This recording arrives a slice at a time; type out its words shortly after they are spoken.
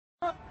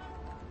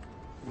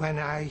When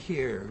I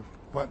hear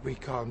what we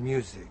call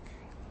music,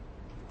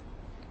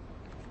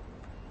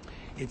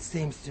 it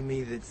seems to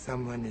me that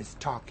someone is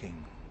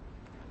talking,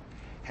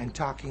 and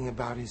talking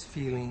about his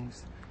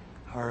feelings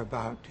or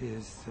about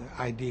his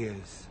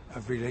ideas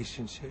of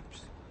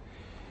relationships.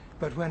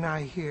 But when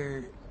I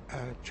hear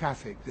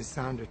traffic, the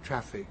sound of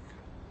traffic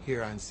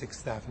here on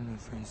 6th Avenue,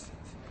 for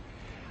instance,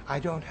 I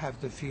don't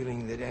have the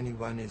feeling that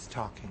anyone is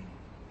talking.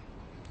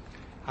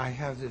 I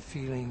have the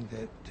feeling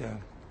that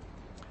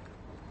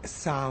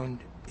sound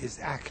is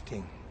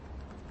acting.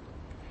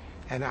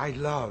 And I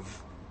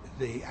love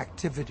the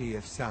activity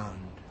of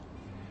sound.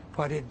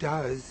 What it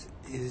does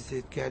is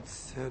it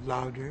gets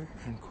louder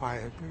and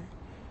quieter,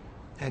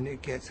 and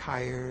it gets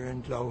higher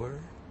and lower,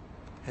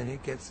 and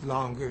it gets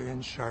longer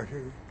and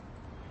shorter.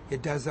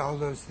 It does all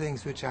those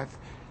things which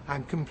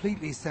I'm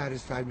completely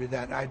satisfied with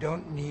that. I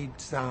don't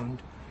need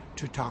sound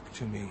to talk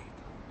to me.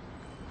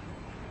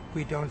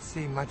 We don't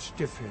see much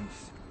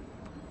difference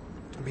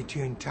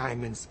between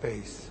time and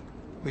space.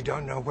 We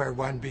don't know where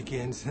one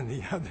begins and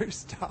the other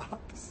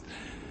stops.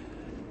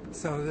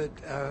 So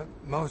that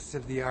most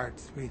of the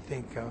arts we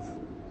think of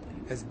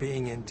as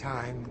being in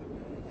time,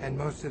 and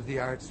most of the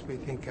arts we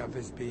think of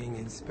as being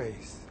in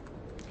space.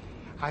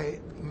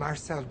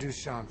 Marcel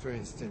Duchamp, for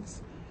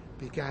instance,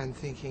 began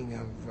thinking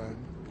of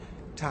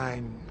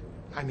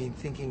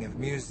thinking of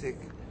music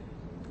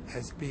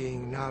as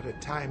being not a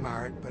time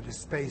art, but a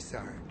space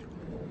art.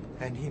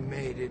 And he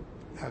made it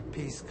a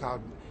piece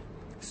called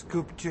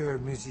Sculpture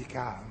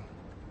Musicale,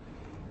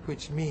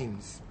 which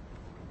means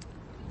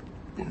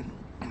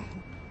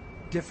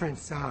different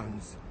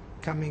sounds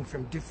coming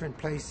from different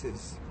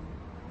places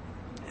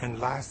and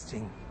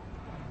lasting,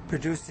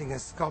 producing a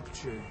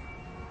sculpture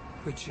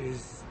which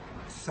is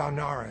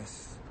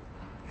sonorous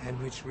and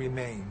which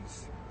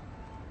remains.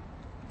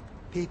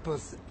 People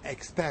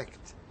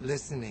expect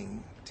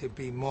listening to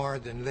be more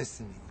than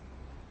listening.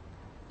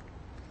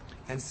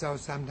 And so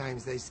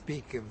sometimes they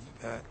speak of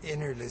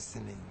inner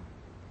listening,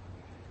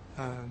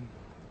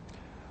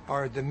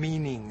 or the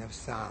meaning of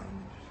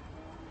sound.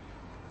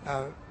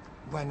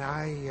 When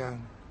I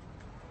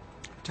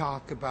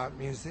talk about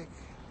music,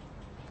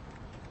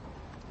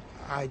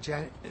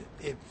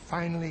 it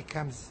finally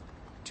comes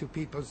to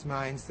people's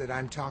minds that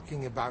I'm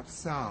talking about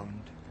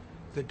sound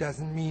that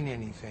doesn't mean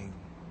anything,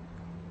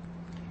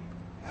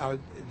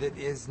 that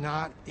is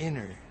not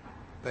inner,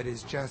 but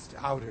is just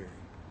outer.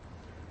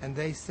 And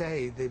they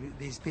say,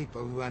 these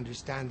people who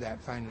understand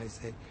that finally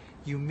say,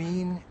 you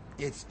mean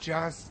it's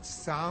just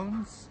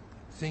sounds?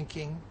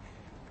 Thinking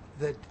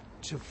that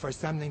for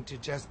something to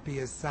just be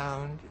a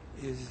sound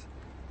is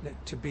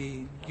to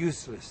be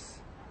useless.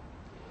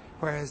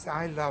 Whereas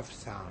I love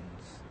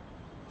sounds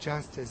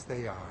just as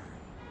they are.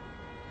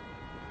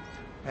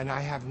 And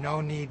I have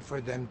no need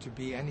for them to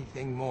be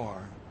anything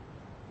more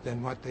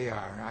than what they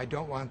are. I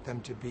don't want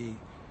them to be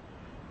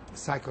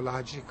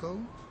psychological.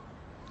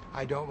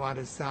 I don't want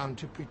a sound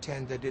to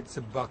pretend that it's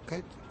a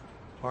bucket,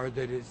 or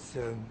that it's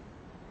a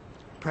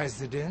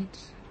president,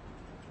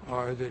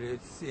 or that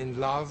it's in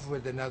love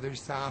with another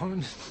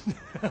sound.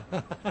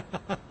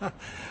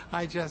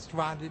 I just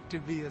want it to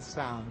be a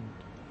sound.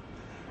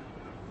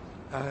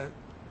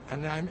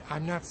 And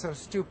I'm not so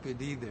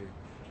stupid either.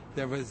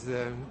 There was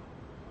a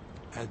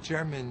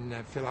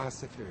German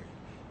philosopher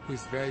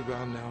who's very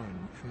well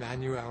known,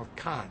 Immanuel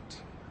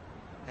Kant,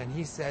 and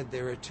he said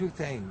there are two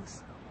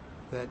things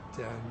that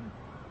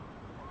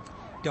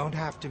don't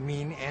have to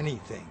mean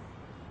anything.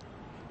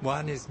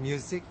 One is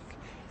music,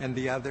 and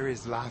the other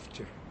is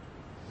laughter.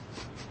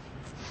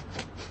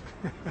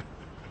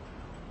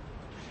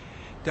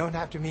 Don't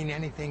have to mean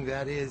anything,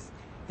 that is,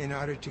 in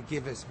order to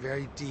give us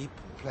very deep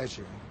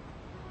pleasure.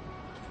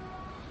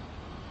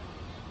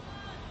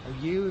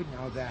 You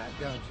know that,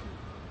 don't you?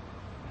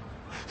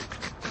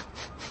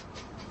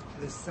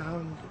 The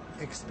sound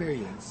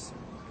experience,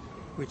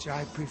 which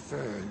I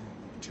prefer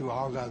to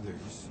all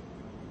others,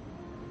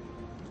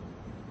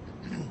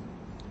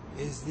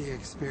 is the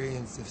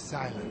experience of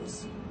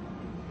silence.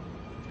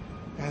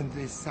 And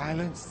the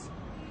silence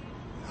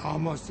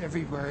almost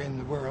everywhere in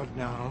the world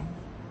now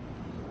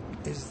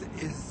is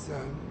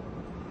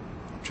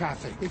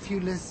traffic. If you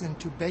listen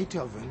to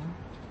Beethoven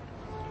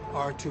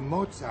or to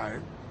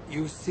Mozart,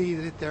 you see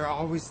that they're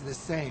always the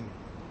same.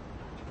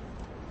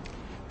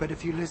 But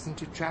if you listen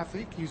to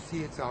traffic, you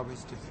see it's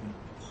always different.